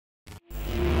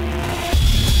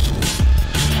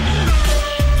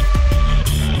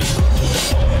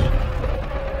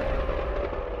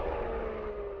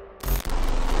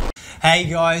Hey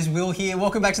guys, Will here.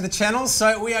 Welcome back to the channel.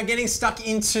 So we are getting stuck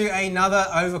into another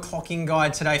overclocking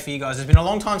guide today for you guys. It's been a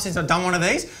long time since I've done one of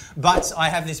these, but I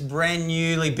have this brand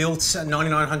newly built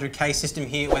 9900K system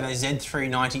here with a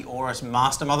Z390 Aorus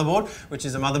master motherboard, which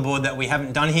is a motherboard that we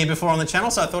haven't done here before on the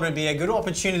channel. So I thought it'd be a good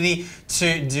opportunity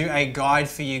to do a guide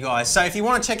for you guys. So if you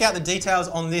want to check out the details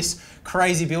on this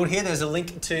crazy build here, there's a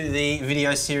link to the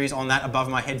video series on that above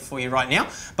my head for you right now.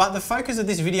 But the focus of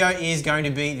this video is going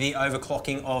to be the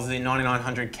overclocking of the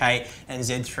 9900K and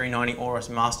Z390 Aorus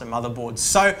master motherboards.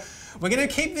 So we're going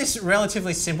to keep this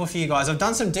relatively simple for you guys. I've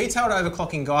done some detailed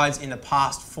overclocking guides in the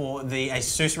past for the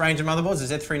Asus range of motherboards,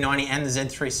 the Z390 and the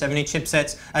Z370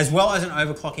 chipsets, as well as an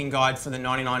overclocking guide for the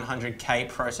 9900K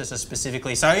processor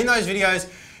specifically. So in those videos,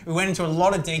 we went into a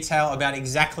lot of detail about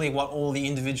exactly what all the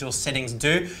individual settings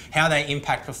do, how they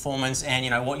impact performance,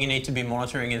 and what you need to be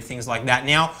monitoring and things like that.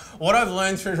 Now, what I've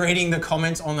learned through reading the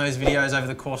comments on those videos over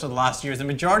the course of the last year is the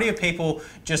majority of people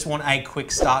just want a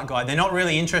quick start guide. They're not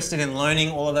really interested in learning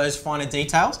all of those finer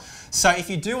details. So if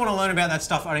you do want to learn about that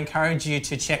stuff, I'd encourage you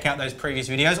to check out those previous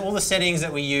videos. All the settings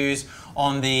that we use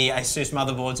on the Asus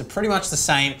motherboards are pretty much the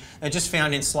same. They're just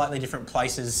found in slightly different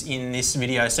places in this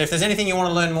video. So if there's anything you want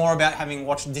to learn more about having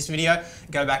watched this video,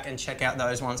 go back and check out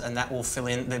those ones and that will fill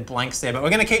in the blanks there. But we're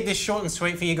going to keep this short and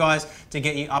sweet for you guys to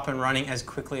get you up and running as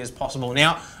quickly as possible.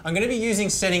 Now, I'm going to be using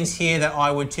settings here that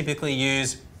I would typically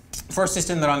use for a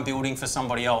system that I'm building for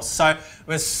somebody else. So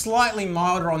we're slightly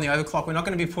milder on the overclock. We're not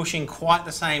going to be pushing quite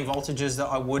the same voltages that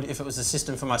I would if it was a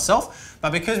system for myself,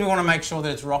 but because we want to make sure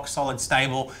that it's rock solid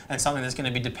stable and something that's going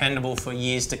to be dependable for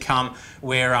years to come,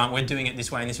 we're doing it this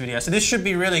way in this video. So this should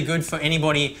be really good for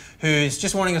anybody who's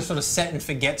just wanting a sort of set and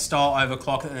forget style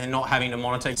overclock that they're not having to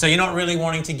monitor. So you're not really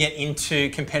wanting to get into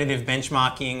competitive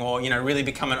benchmarking or really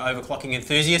become an overclocking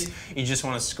enthusiast. You just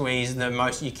want to squeeze the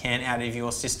most you can out of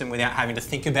your system without having to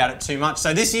think about it too much.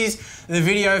 So this is the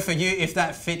video for you if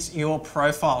that fits your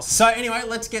profile. So anyway,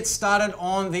 let's get started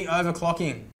on the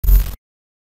overclocking.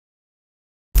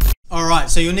 Alright,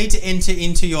 so you'll need to enter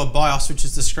into your BIOS, which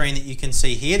is the screen that you can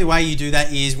see here. The way you do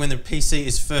that is when the PC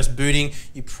is first booting,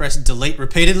 you press delete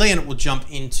repeatedly and it will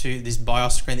jump into this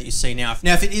BIOS screen that you see now.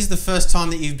 Now, if it is the first time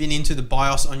that you've been into the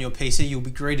BIOS on your PC, you'll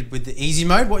be greeted with the easy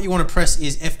mode. What you want to press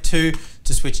is F2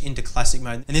 to switch into classic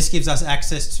mode. And this gives us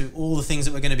access to all the things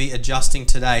that we're going to be adjusting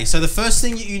today. So the first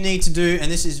thing that you need to do,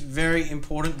 and this is very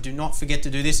important, do not forget to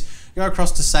do this, go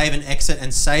across to save and exit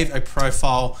and save a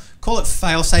profile. Call it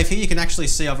failsafe here. You can actually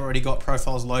see I've already got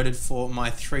profiles loaded for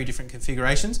my 3 different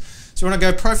configurations. So we want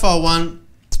to go profile 1.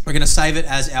 We're going to save it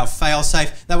as our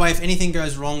failsafe. That way, if anything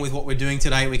goes wrong with what we're doing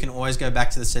today, we can always go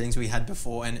back to the settings we had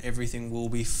before and everything will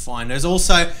be fine. There's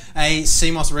also a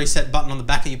Cmos reset button on the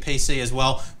back of your PC as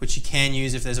well, which you can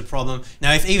use if there's a problem.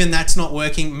 Now, if even that's not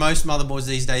working, most motherboards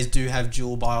these days do have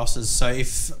dual BIOSes. So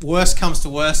if worse comes to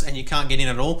worse and you can't get in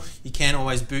at all, you can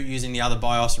always boot using the other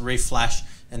BIOS, reflash,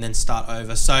 and then start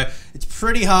over. So it's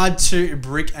pretty hard to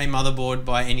brick a motherboard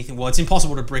by anything. Well, it's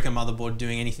impossible to brick a motherboard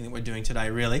doing anything that we're doing today,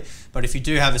 really. But if you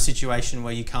do have a situation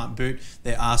where you can't boot,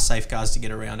 there are safeguards to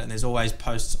get around it. And there's always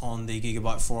posts on the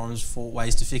Gigabyte forums for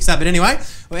ways to fix that. But anyway,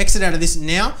 we'll exit out of this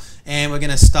now and we're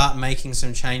gonna start making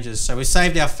some changes. So we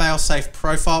saved our failsafe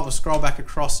profile. We'll scroll back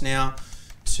across now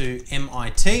to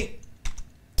MIT.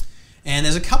 And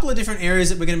there's a couple of different areas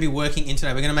that we're going to be working in today.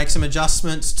 We're going to make some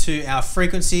adjustments to our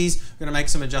frequencies. We're going to make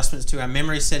some adjustments to our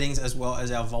memory settings as well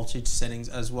as our voltage settings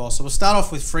as well. So we'll start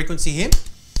off with frequency here.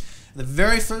 The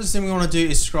very first thing we want to do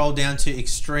is scroll down to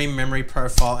extreme memory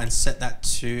profile and set that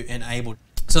to enabled.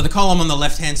 So the column on the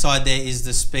left-hand side there is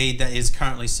the speed that is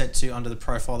currently set to under the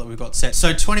profile that we've got set.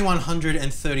 So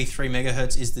 2133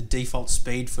 megahertz is the default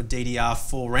speed for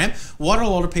DDR4 RAM. What a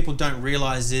lot of people don't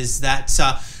realize is that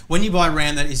when you buy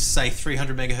RAM that is, say,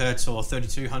 300 megahertz or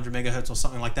 3200 megahertz or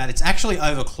something like that, it's actually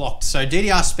overclocked. So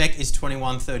DDR spec is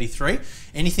 2133.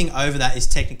 Anything over that is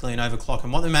technically an overclock.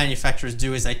 And what the manufacturers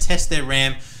do is they test their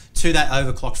RAM to that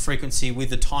overclocked frequency with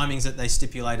the timings that they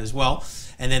stipulate as well,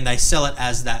 and then they sell it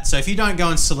as that. So if you don't go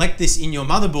and select this in your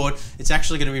motherboard, it's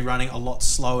actually going to be running a lot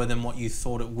slower than what you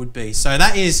thought it would be. So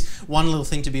that is one little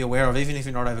thing to be aware of. Even if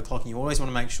you're not overclocking, you always want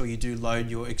to make sure you do load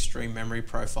your extreme memory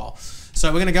profile. So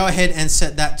we're going to go ahead and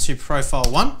set that to profile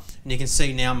 1. And you can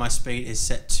see now my speed is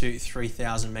set to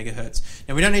 3000 megahertz.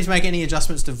 Now we don't need to make any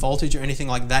adjustments to voltage or anything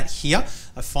like that here.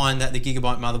 I find that the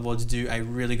Gigabyte motherboards do a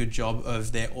really good job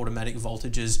of their automatic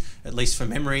voltages, at least for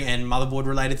memory and motherboard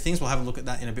related things. We'll have a look at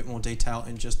that in a bit more detail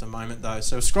in just a moment though.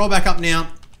 So scroll back up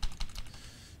now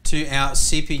to our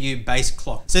CPU base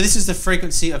clock. So this is the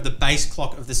frequency of the base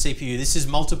clock of the CPU. This is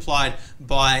multiplied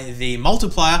by the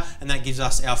multiplier, and that gives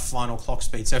us our final clock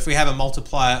speed. So if we have a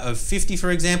multiplier of 50, for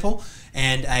example,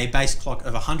 and a base clock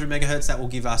of 100 megahertz, that will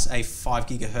give us a 5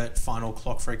 gigahertz final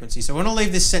clock frequency. So we're going to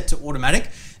leave this set to automatic.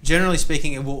 Generally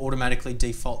speaking, it will automatically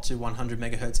default to 100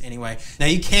 megahertz anyway. Now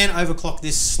you can overclock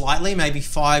this slightly, maybe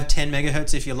 5-10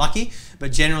 megahertz if you're lucky,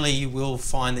 but generally you will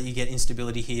find that you get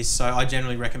instability here. So I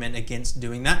generally recommend against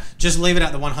doing that. Just leave it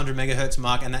at the 100 megahertz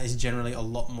mark, and that is generally a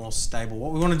lot more stable.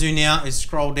 What we want to do now is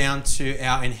scroll down to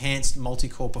our enhanced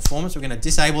multi-core performance. We're going to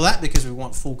disable that because we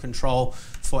want full control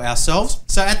for ourselves.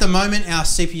 So at the moment, our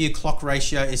CPU clock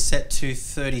ratio is set to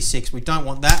 36. We don't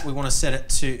want that. We want to set it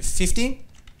to 50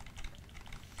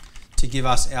 to give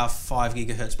us our 5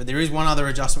 gigahertz. But there is one other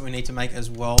adjustment we need to make as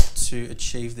well to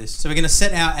achieve this. So we're going to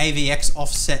set our Avx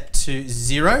offset to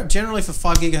 0. Generally for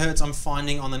 5 gigahertz, I'm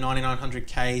finding on the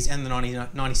 9900Ks and the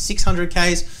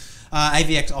 9600Ks,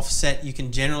 Avx offset you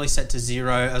can generally set to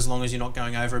 0 as long as you're not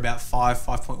going over about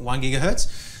 5.1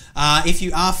 gigahertz. If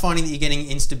you are finding that you're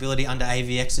getting instability under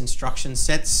AVX instruction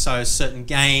sets, so certain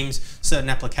games, certain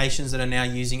applications that are now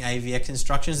using AVX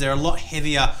instructions, they're a lot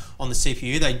heavier on the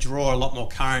CPU. They draw a lot more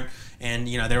current, and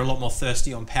they're a lot more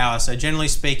thirsty on power. So generally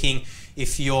speaking,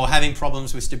 if you're having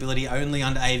problems with stability only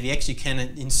under AVX, you can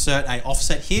insert a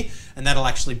offset here, and that'll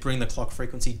actually bring the clock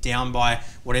frequency down by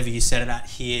whatever you set it at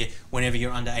here whenever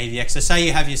you're under AVX. So say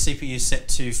you have your CPU set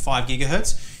to 5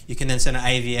 gigahertz, you can then set an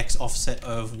AVX offset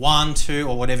of 1, 2,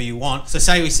 or whatever you want. So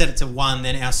say we set it to 1,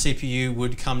 then our CPU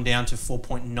would come down to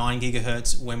 4.9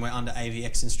 gigahertz when we're under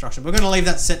AVX instruction. We're going to leave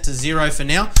that set to 0 for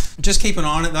now. Just keep an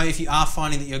eye on it though. If you are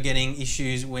finding that you're getting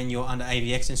issues when you're under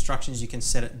AVX instructions, you can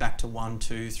set it back to 1,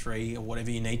 2, 3, or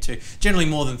whatever you need to. Generally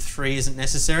more than 3 isn't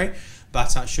necessary, but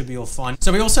should be all fine.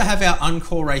 So we also have our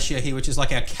uncore ratio here, which is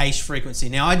like our cache frequency.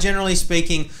 Now I generally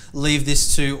speaking leave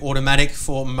this to automatic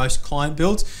for most client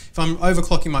builds. If I'm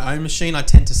overclocking my own machine, I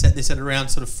tend to set this at around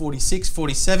sort of 46,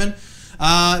 47.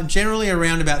 Generally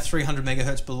around about 300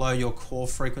 megahertz below your core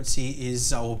frequency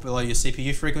is, or below your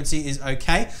CPU frequency is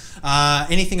okay.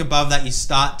 Anything above that you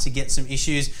start to get some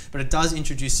issues, but it does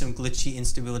introduce some glitchy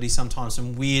instability sometimes,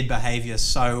 some weird behavior.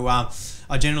 So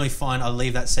I generally find I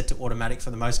leave that set to automatic for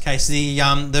the most case.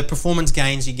 The performance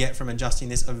gains you get from adjusting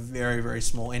this are very, very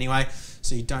small anyway,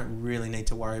 so you don't really need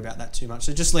to worry about that too much.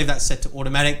 So just leave that set to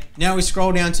automatic. Now we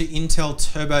scroll down to Intel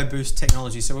Turbo Boost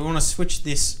technology. So we want to switch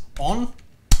this on.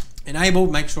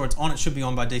 Enabled, make sure it's on. It should be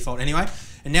on by default anyway.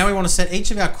 And now we want to set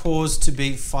each of our cores to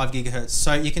be 5 gigahertz.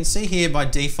 So you can see here by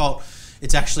default,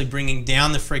 it's actually bringing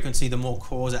down the frequency the more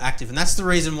cores are active. And that's the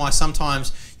reason why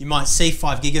sometimes you might see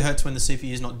 5 gigahertz when the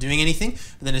CPU is not doing anything,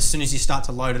 but then as soon as you start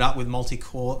to load it up with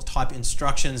multi-core type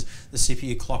instructions, the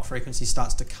CPU clock frequency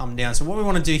starts to come down. So what we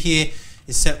want to do here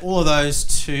is set all of those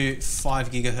to 5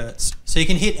 gigahertz. So you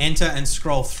can hit enter and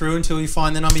scroll through until you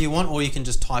find the number you want, or you can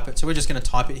just type it. So we're just going to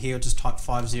type it here, just type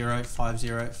 50, 50,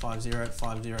 50, 50, 50,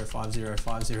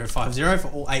 50, 50 for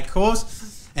all 8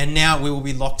 cores. And now we will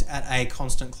be locked at a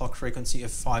constant clock frequency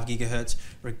of 5 gigahertz,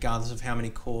 regardless of how many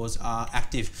cores are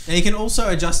active. Now you can also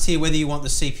adjust here whether you want the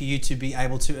CPU to be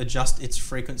able to adjust its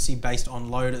frequency based on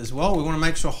load as well. We want to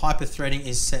make sure hyper-threading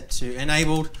is set to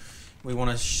enabled. We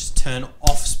want to turn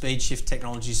off speed shift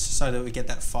technologies so that we get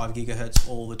that 5 gigahertz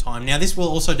all the time. Now this will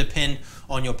also depend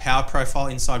on your power profile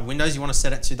inside Windows. You want to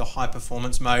set it to the high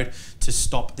performance mode to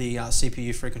stop the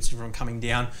CPU frequency from coming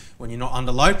down when you're not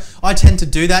under load. I tend to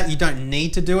do that. You don't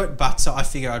need to do it, but I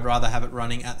figure I'd rather have it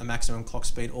running at the maximum clock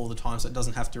speed all the time so it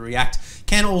doesn't have to react.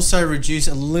 Can also reduce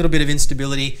a little bit of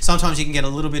instability. Sometimes you can get a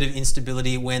little bit of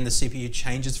instability when the CPU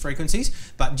changes frequencies,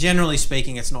 but generally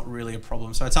speaking, it's not really a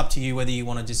problem. So it's up to you whether you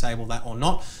want to disable that or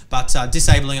not, but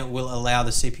disabling it will allow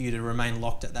the CPU to remain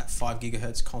locked at that 5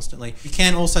 gigahertz constantly. You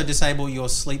can also disable your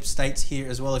sleep states here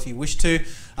as well if you wish to.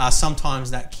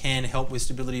 Sometimes that can help with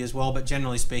stability as well, but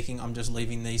generally speaking, I'm just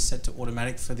leaving these set to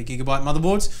automatic for the Gigabyte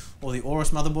motherboards, or the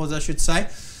Aorus motherboards I should say.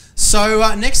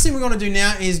 So next thing we're going to do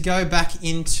now is go back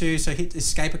into, so hit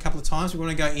escape a couple of times, we're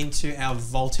going to go into our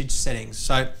voltage settings.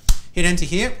 So hit enter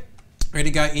here, we're going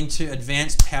to go into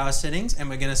advanced power settings, and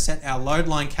we're going to set our load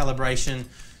line calibration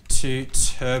to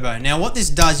turbo. Now what this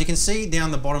does, you can see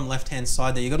down the bottom left hand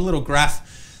side there, you've got a little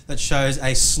graph that shows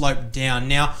a slope down.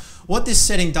 Now what this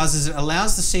setting does is it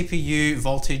allows the CPU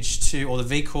voltage to, or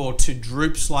the vCore to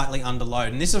droop slightly under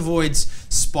load, and this avoids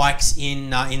spikes in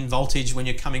voltage when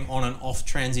you're coming on and off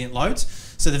transient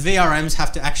loads. So the VRMs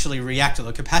have to actually react, or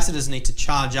the capacitors need to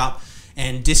charge up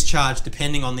and discharge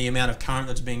depending on the amount of current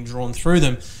that's being drawn through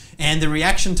them. and the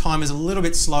reaction time is a little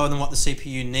bit slower than what the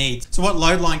CPU needs. So what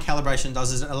load line calibration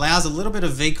does is it allows a little bit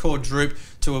of V-core droop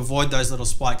to avoid those little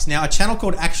spikes. Now, a channel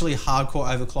called Actually Hardcore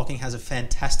Overclocking has a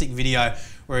fantastic video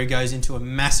where he goes into a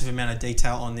massive amount of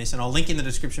detail on this, and I'll link in the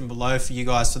description below for you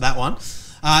guys for that one.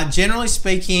 Generally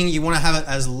speaking, you want to have it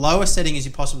as low a setting as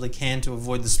you possibly can to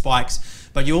avoid the spikes,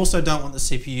 but you also don't want the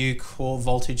CPU core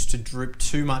voltage to droop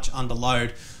too much under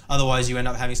load. Otherwise, you end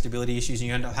up having stability issues and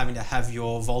you end up having to have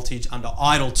your voltage under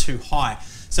idle too high.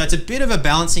 So it's a bit of a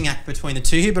balancing act between the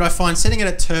two here, but I find setting it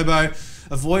at turbo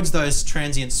avoids those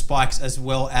transient spikes as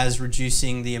well as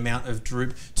reducing the amount of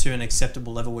droop to an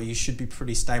acceptable level where you should be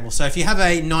pretty stable. So if you have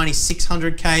a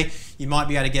 9600K, you might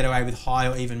be able to get away with high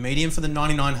or even medium. For the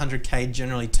 9900K,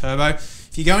 generally turbo.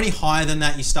 If you go any higher than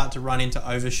that, you start to run into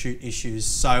overshoot issues.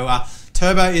 So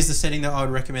turbo is the setting that I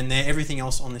would recommend there. Everything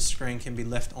else on this screen can be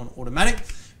left on automatic.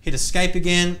 Hit escape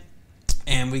again,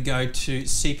 and we go to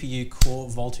CPU core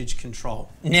voltage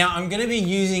control. Now, I'm going to be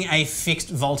using a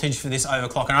fixed voltage for this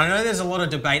overclock, and I know there's a lot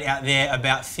of debate out there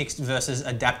about fixed versus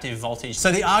adaptive voltage.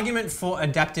 So the argument for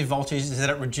adaptive voltage is that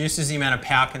it reduces the amount of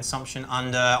power consumption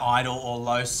under idle or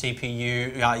low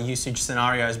CPU usage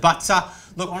scenarios. But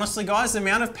look, honestly, guys, the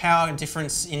amount of power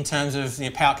difference in terms of the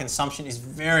power consumption is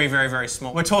very, very, very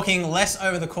small. We're talking less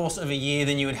over the course of a year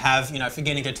than you would have, you know,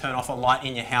 forgetting to turn off a light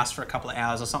in your house for a couple of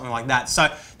hours or something like that. So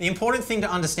the important thing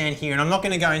to understand here, and I'm not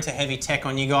going to go into heavy tech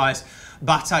on you guys,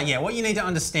 but yeah, what you need to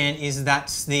understand is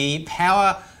that the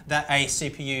power that a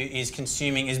CPU is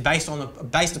consuming is based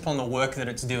upon the work that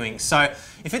it's doing. So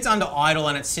if it's under idle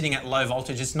and it's sitting at low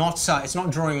voltage, it's not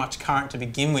drawing much current to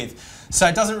begin with. So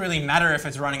it doesn't really matter if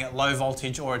it's running at low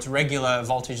voltage or it's regular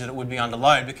voltage that it would be under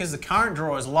load, because the current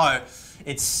draw is low.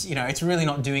 It's really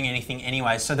not doing anything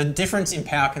anyway. So the difference in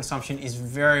power consumption is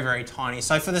very, very tiny.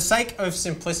 So for the sake of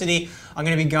simplicity, I'm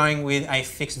going to be going with a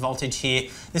fixed voltage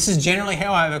here. This is generally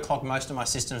how I overclock most of my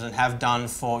systems and have done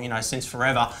for, since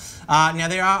forever. Now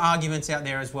there are arguments out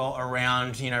there as well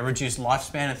around, reduced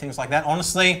lifespan and things like that.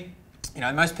 Honestly,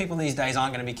 most people these days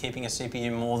aren't going to be keeping a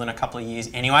CPU more than a couple of years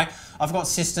anyway. I've got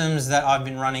systems that I've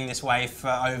been running this way for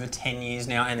over 10 years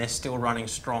now and they're still running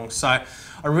strong. So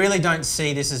I really don't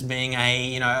see this as being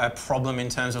a problem in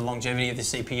terms of longevity of the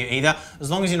CPU either. As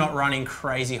long as you're not running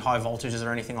crazy high voltages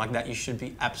or anything like that, you should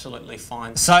be absolutely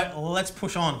fine. So let's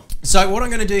push on. So what I'm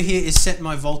going to do here is set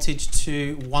my voltage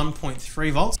to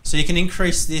 1.3 volts. So you can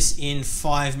increase this in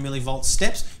 5 millivolt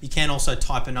steps. You can also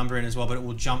type a number in as well, but it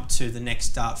will jump to the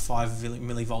next 5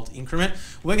 millivolt increment.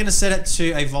 We're going to set it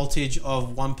to a voltage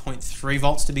of 1.3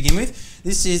 volts to begin with.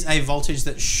 This is a voltage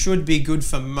that should be good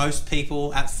for most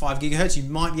people at 5 gigahertz. You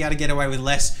might be able to get away with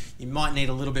less. You might need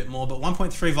a little bit more, but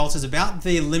 1.3 volts is about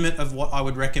the limit of what I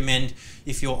would recommend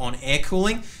if you're on air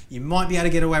cooling. You might be able to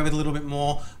get away with a little bit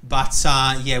more, but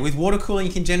yeah, with water cooling,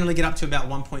 you can generally get up to about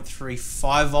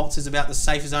 1.35 volts is about the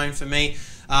safe zone for me.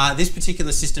 This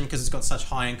particular system, because it's got such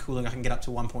high-end cooling, I can get up to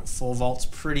 1.4 volts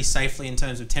pretty safely in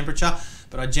terms of temperature,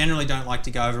 but I generally don't like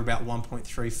to go over about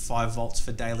 1.35 volts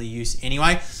for daily use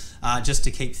anyway, just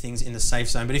to keep things in the safe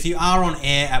zone. But if you are on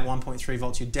air at 1.3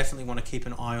 volts, you definitely want to keep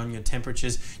an eye on your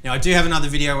temperatures. Now, I do have another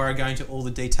video where I go into all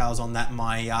the details on that,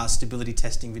 my stability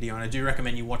testing video, and I do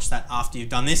recommend you watch that after you've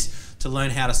done this to learn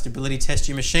how to stability test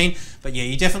your machine. But yeah,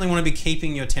 you definitely want to be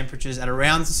keeping your temperatures at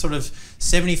around sort of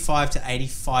 75 to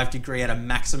 85 degree at a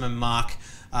maximum mark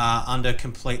under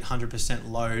complete 100%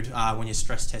 load when you're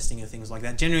stress testing and things like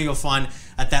that. Generally, you'll find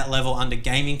at that level under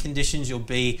gaming conditions, you'll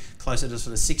be closer to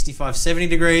sort of 65, 70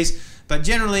 degrees. But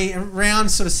generally, around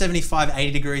sort of 75,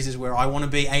 80 degrees is where I want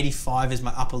to be. 85 is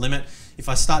my upper limit. If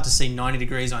I start to see 90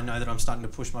 degrees, I know that I'm starting to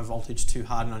push my voltage too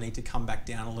hard and I need to come back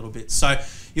down a little bit. So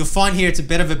you'll find here it's a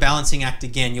bit of a balancing act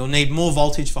again. You'll need more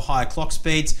voltage for higher clock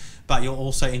speeds, but you'll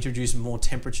also introduce more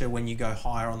temperature when you go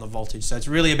higher on the voltage. So it's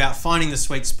really about finding the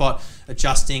sweet spot,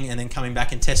 adjusting, and then coming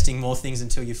back and testing more things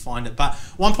until you find it. But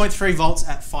 1.3 volts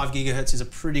at 5 gigahertz is a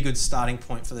pretty good starting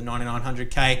point for the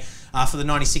 9900K. For the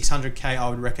 9600K, I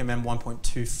would recommend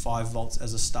 1.25 volts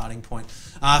as a starting point.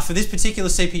 For this particular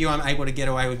CPU, I'm able to get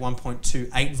away with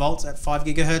 1.28 volts at 5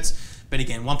 gigahertz. But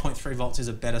again, 1.3 volts is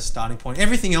a better starting point.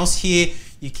 Everything else here,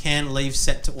 you can leave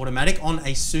set to automatic. On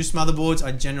ASUS motherboards,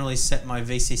 I generally set my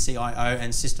VCC I/O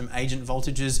and system agent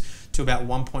voltages to about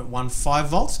 1.15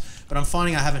 volts. But I'm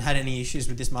finding I haven't had any issues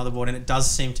with this motherboard, and it does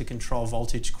seem to control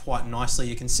voltage quite nicely.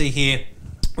 You can see here,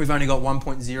 we've only got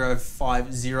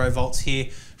 1.050 volts here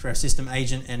for our system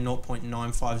agent and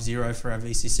 0.950 for our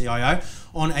VCC I/O.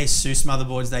 On ASUS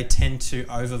motherboards, they tend to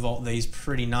overvolt these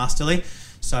pretty nastily.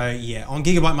 So yeah, on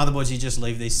Gigabyte motherboards, you just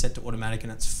leave these set to automatic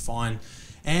and it's fine.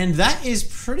 And that is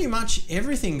pretty much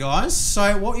everything, guys.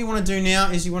 So what you want to do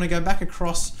now is you want to go back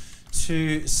across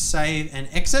to save and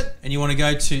exit, and you want to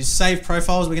go to save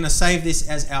profiles. We're going to save this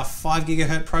as our 5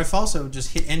 gigahertz profile, so we'll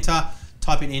just hit enter,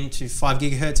 type it into 5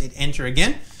 gigahertz, hit enter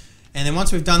again, and then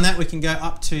once we've done that, we can go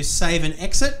up to save and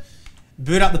exit,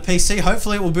 boot up the PC.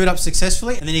 Hopefully it will boot up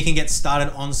successfully, and then you can get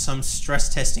started on some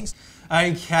stress testing.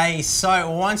 Okay,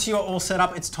 so once you're all set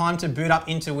up, it's time to boot up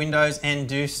into Windows and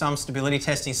do some stability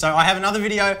testing. So I have another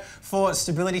video for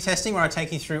stability testing where I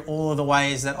take you through all of the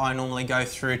ways that I normally go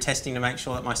through testing to make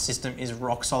sure that my system is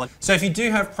rock solid. So if you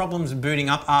do have problems booting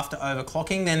up after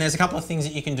overclocking, then there's a couple of things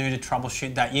that you can do to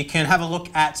troubleshoot that. You can have a look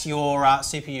at your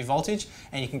CPU voltage,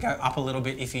 and you can go up a little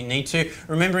bit if you need to.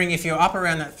 Remembering if you're up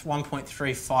around that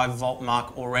 1.35 volt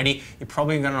mark already, you're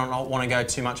probably going to not want to go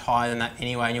too much higher than that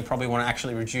anyway, and you'll probably want to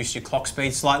actually reduce your clock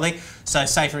speed slightly. So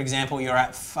say for example you're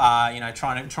at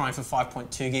trying for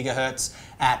 5.2 gigahertz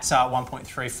at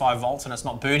 1.35 volts and it's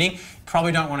not booting, you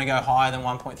probably don't want to go higher than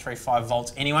 1.35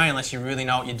 volts anyway, unless you really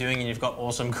know what you're doing and you've got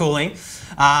awesome cooling.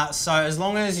 So as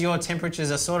long as your temperatures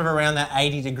are sort of around that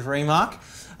 80-degree mark,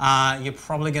 you're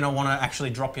probably going to want to actually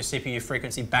drop your CPU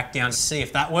frequency back down to see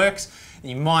if that works.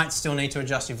 You might still need to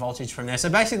adjust your voltage from there. So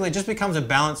basically it just becomes a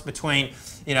balance between,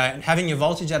 having your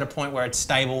voltage at a point where it's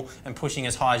stable and pushing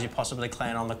as high as you possibly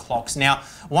can on the clocks. Now,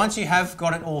 once you have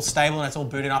got it all stable and it's all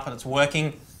booted up and it's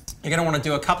working, you're going to want to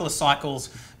do a couple of cycles,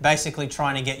 basically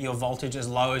trying to get your voltage as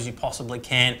low as you possibly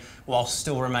can while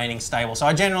still remaining stable. So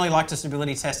I generally like to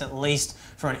stability test at least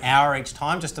for an hour each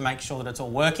time, just to make sure that it's all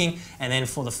working. And then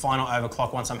for the final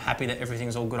overclock, once I'm happy that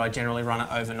everything's all good, I generally run it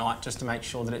overnight just to make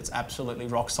sure that it's absolutely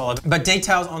rock solid. But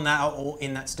details on that are all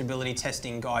in that stability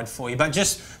testing guide for you. But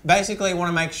just basically want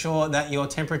to make sure that your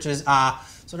temperatures are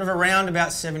sort of around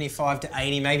about 75 to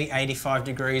 80, maybe 85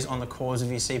 degrees on the cores of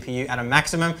your CPU at a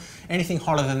maximum. Anything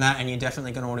hotter than that, and you're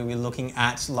definitely going to want to be looking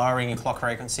at lowering your clock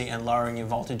frequency and lowering your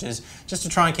voltages just to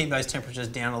try and keep those temperatures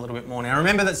down a little bit more. Now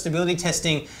remember that stability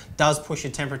testing does push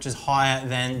your temperatures higher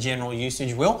than general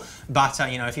usage will, but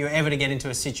if you were ever to get into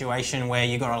a situation where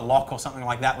you got a lock or something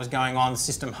like that was going on, the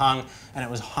system hung and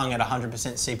it was hung at 100%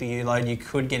 CPU load, you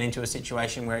could get into a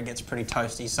situation where it gets pretty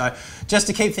toasty. So just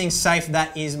to keep things safe,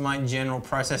 that is my general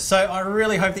process. So I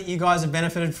really hope that you guys have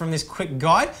benefited from this quick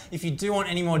guide. If you do want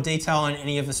any more detail on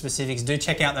any of the specifics, do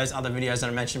check out those other videos that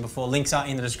I mentioned before. Links are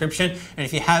in the description. And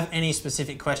if you have any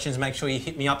specific questions, make sure you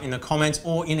hit me up in the comments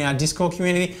or in our Discord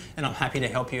community, and I'm happy to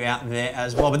help you out there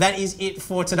as well. But that is it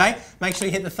for today. Make sure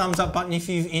you hit the thumbs up button if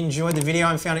you've enjoyed the video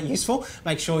and found it useful.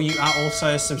 Make sure you are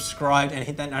also subscribed and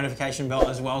hit that notification bell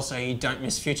as well so you don't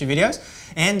miss future videos.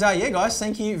 And yeah guys,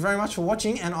 thank you very much for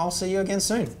watching, and I'll see you again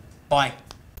soon. Bye.